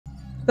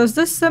Does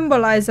this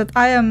symbolize that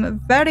I am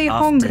very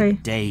hungry?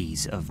 After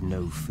days of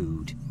no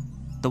food,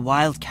 the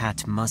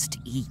wildcat must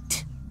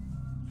eat.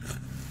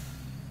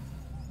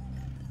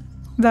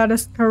 That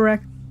is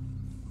correct.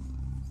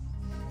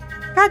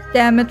 God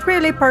damn it,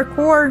 really,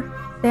 parkour?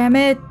 Damn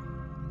it.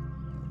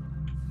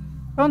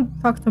 Don't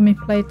talk to me,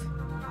 plate.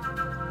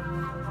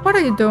 What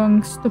are you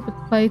doing, stupid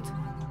plate?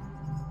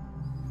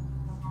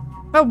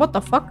 Oh, what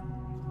the fuck?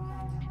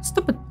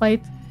 Stupid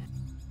plate.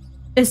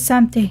 It's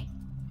empty.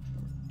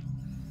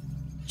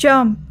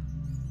 Jump.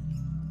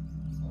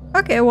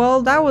 Okay,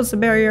 well, that was a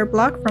barrier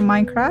block from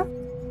Minecraft.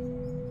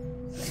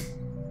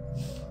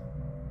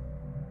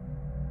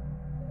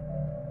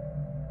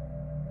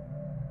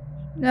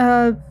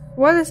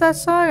 What is that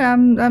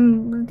song?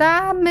 I'm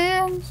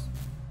diamonds.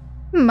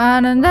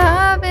 Man and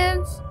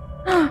diamonds.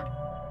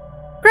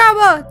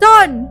 Grandma,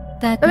 done!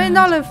 That I mean,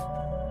 night, Olive.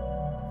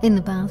 in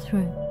the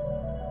bathroom.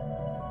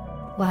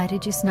 Why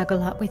did you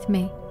snuggle up with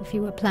me if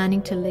you were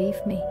planning to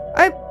leave me?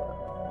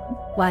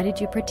 Why did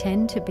you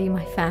pretend to be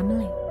my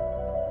family?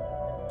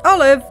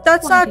 Olive,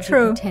 that's Why not did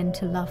true. you pretend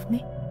to love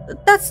me?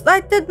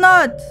 I did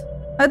not.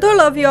 I do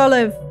love you,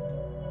 Olive.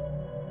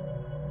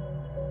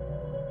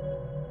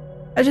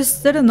 I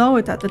just didn't know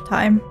it at the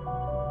time.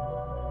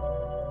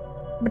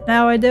 But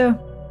now I do.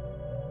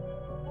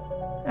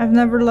 I've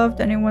never loved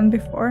anyone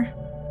before.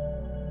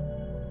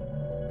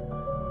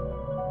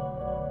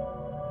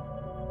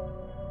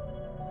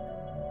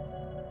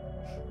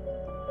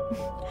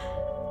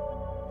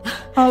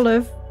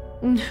 Olive.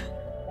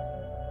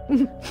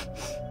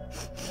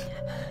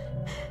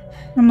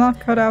 I'm not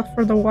cut out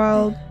for the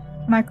wild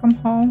when I come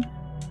home.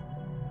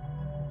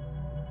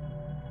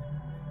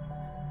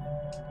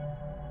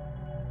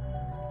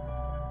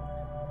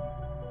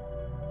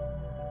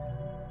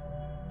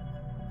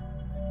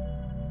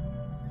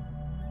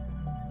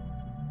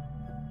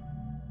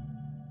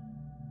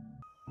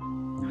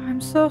 I'm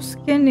so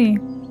skinny.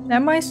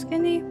 Am I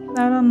skinny?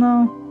 I don't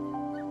know.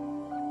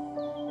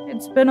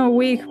 It's been a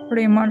week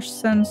pretty much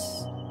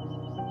since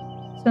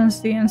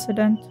the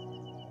incident.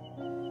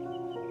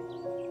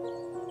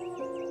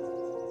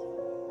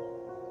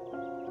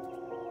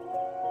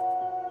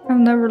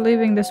 I'm never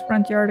leaving this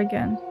front yard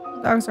again.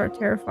 Dogs are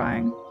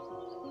terrifying.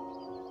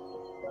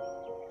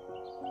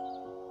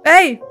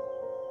 Hey!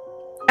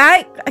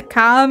 Hey!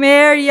 Come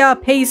here, you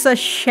piece of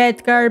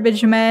shit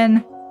garbage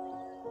man.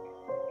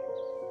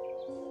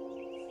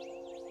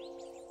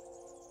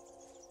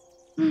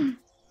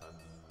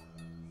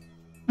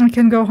 I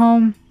can go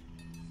home.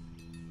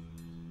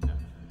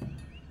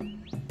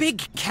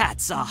 Big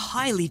cats are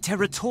highly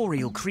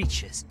territorial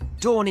creatures.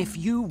 Dawn, if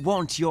you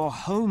want your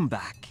home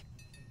back,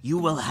 you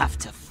will have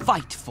to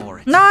fight for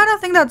it. No, I don't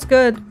think that's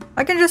good.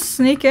 I can just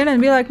sneak in and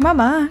be like,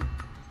 Mama.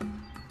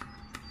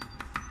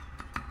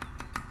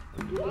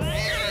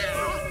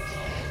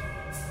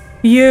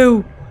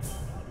 You're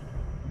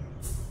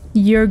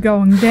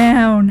going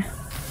down.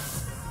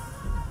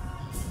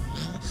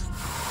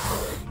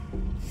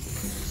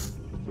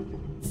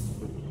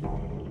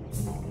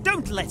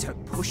 Don't let her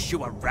push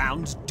you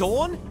around,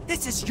 Dawn.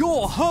 This is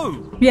your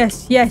home.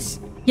 Yes, yes,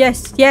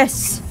 yes,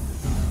 yes.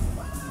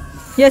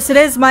 Yes, it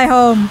is my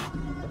home.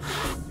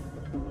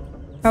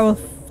 I will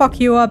fuck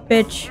you up,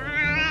 bitch.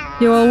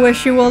 You will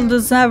wish you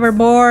was never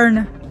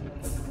born.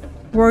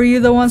 Were you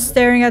the one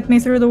staring at me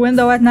through the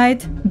window at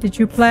night? Did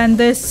you plan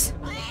this?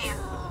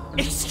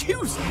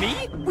 Excuse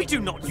me? We do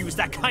not use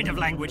that kind of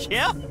language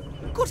here.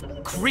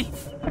 Good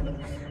grief.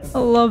 I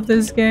love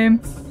this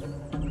game.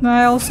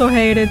 I also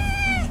hate it.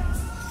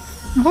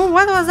 Oh,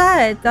 what was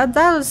that? That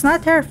was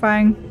not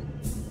terrifying.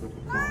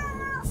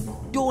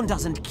 Dawn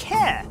doesn't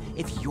care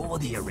if you're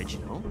the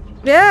original.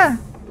 Yeah,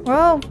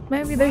 well,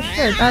 maybe they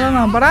should. I don't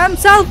know. But I'm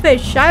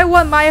selfish. I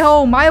want my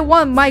home. I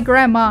want my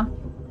grandma.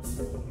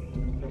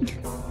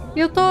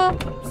 You too?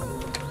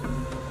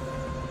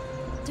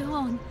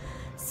 Dawn,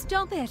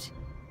 stop it.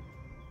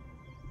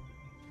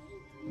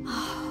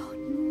 Oh,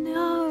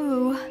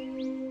 no.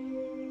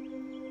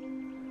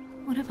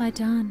 What have I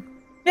done?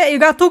 Yeah, you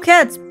got 2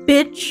 cats,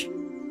 bitch.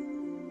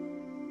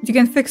 You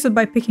can fix it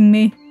by picking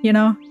me, you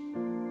know?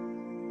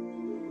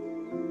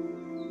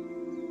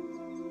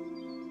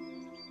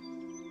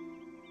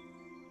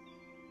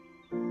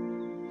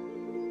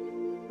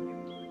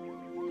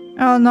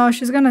 Oh no,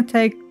 she's gonna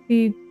take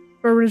the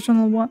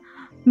original one.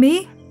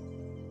 Me?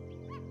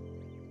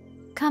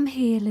 Come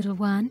here, little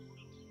one.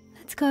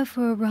 Let's go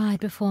for a ride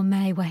before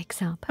May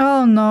wakes up.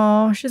 Oh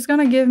no, she's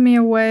gonna give me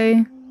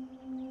away.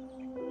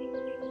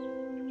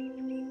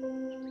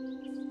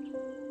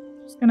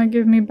 She's gonna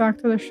give me back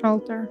to the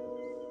shelter.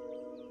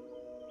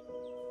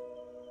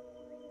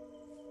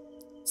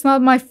 It's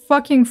not my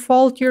fucking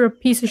fault you're a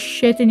piece of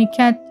shit and you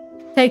can't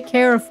take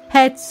care of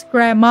pets,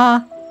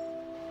 Grandma.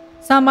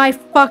 It's not my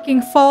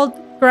fucking fault,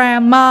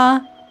 Grandma.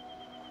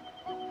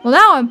 Well,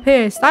 now I'm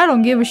pissed. I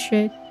don't give a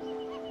shit.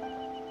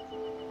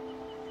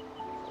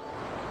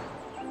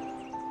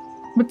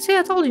 But see,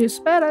 I told you, it's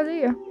a bad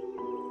idea.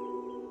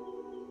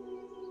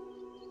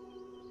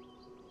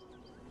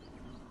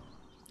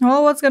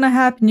 Well, what's gonna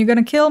happen? You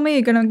gonna kill me?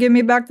 You gonna give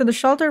me back to the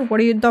shelter? What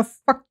do you the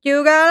fuck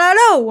you gotta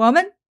do,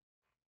 woman?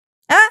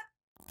 Huh?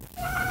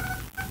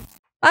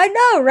 I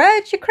know,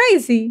 right? You're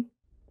crazy.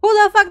 Who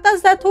the fuck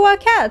does that to a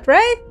cat,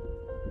 right?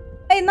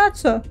 Hey,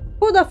 Natsu.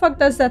 Who the fuck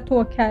does that to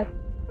a cat?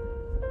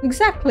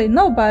 Exactly,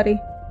 nobody.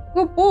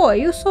 Good boy,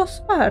 you're so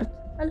smart.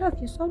 I love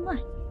you so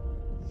much.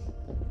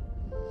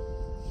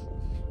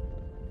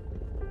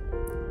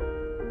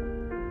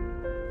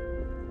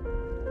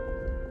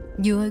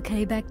 You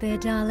okay back there,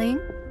 darling?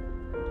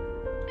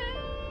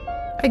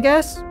 I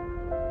guess.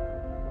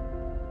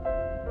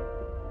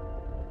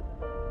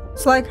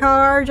 It's like how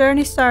our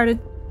journey started.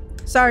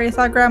 Sorry, I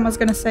thought Grandma was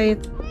gonna say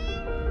it.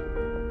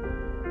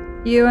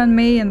 You and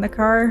me in the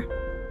car.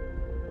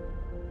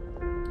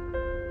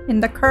 In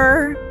the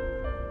car.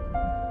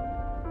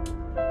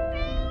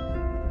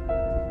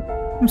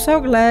 I'm so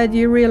glad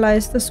you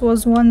realized this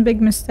was one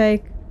big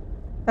mistake.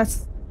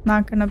 That's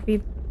not gonna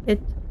be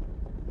it.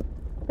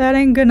 That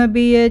ain't gonna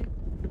be it.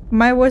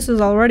 My voice is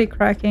already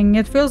cracking.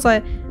 It feels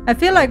like I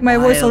feel like my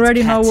voice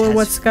already knows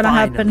what's gonna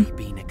happen.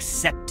 Been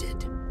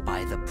accepted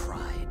by the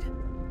pride.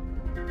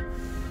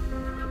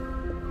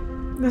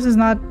 This is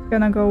not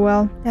gonna go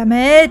well. Damn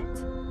it!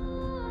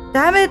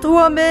 Damn it,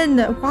 woman!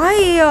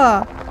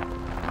 Why?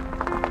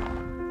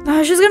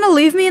 She's gonna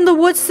leave me in the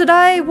woods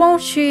today,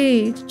 won't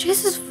she?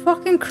 Jesus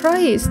fucking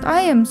Christ!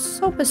 I am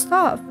so pissed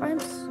off.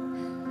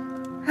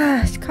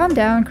 Calm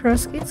down,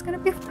 Crowzski. It's gonna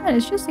be fun.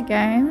 It's just a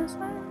game. It's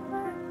not...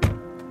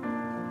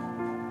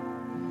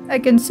 I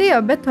can see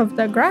a bit of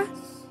the grass,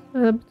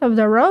 a bit of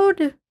the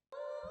road.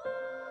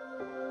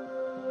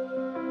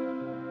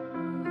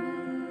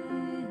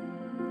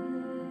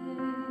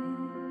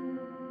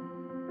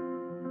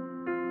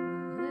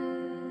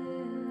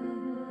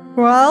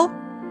 Well,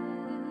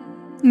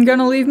 you're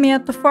gonna leave me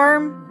at the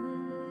farm?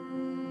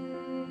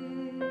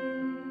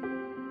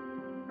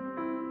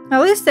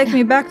 At least take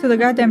me back to the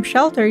goddamn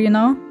shelter, you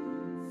know?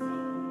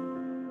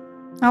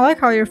 I like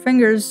how your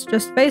fingers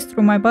just phase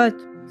through my butt.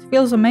 It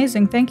feels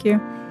amazing, thank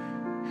you.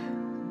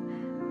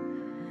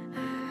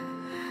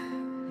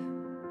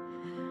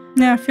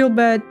 Yeah, feel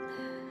bad.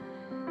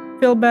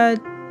 Feel bad.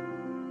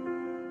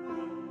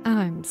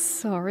 I'm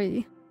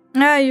sorry.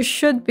 Yeah, you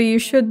should be. You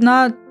should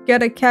not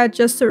get a cat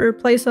just to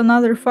replace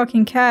another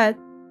fucking cat.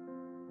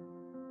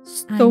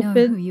 Stupid.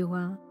 I know who you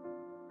are.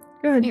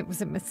 Good. It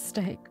was a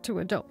mistake to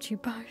adopt you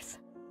both.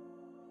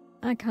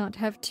 I can't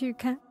have 2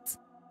 cats.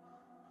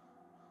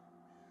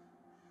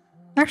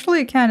 Actually,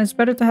 you can. It's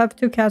better to have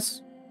 2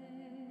 cats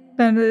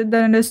than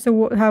it is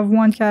to have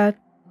 1 cat.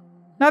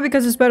 Not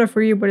because it's better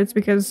for you, but it's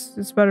because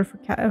it's better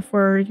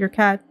for your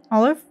cat.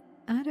 Olive?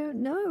 I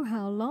don't know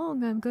how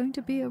long I'm going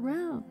to be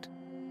around.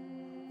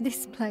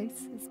 This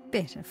place is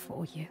better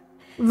for you.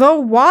 The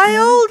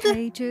wild? No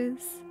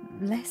cages,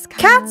 less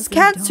Cats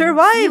can't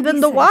survive in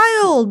the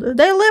wild.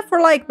 They live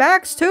for like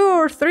max 2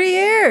 or 3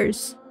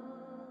 years.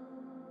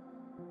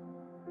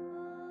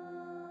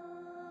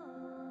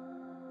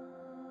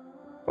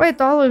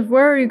 Wait, Olive,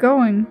 where are you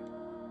going?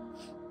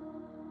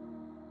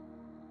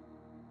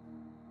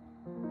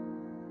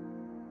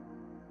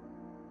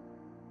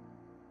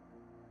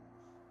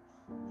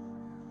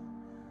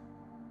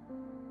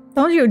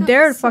 Don't you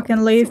dare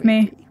fucking leave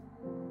me.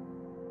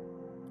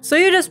 So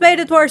you just made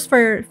it worse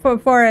for it,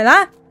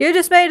 huh? You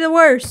just made it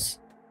worse.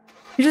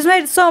 You just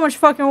made it so much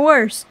fucking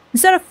worse.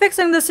 Instead of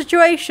fixing the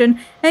situation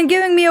and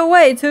giving me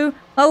away to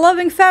a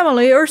loving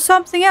family or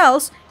something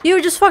else,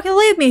 you just fucking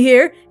leave me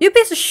here. You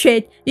piece of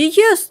shit. You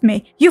used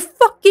me. You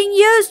fucking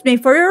used me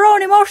for your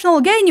own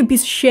emotional gain, you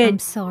piece of shit. I'm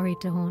sorry,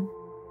 Dawn.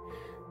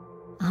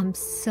 I'm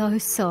so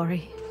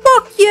sorry.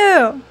 Fuck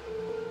you!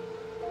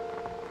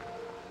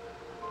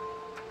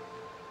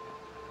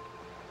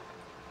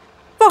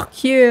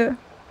 Fuck you.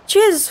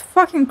 Jesus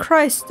fucking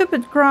Christ,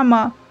 stupid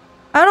grandma.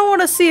 I don't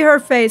want to see her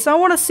face. I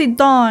want to see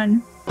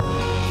Dawn.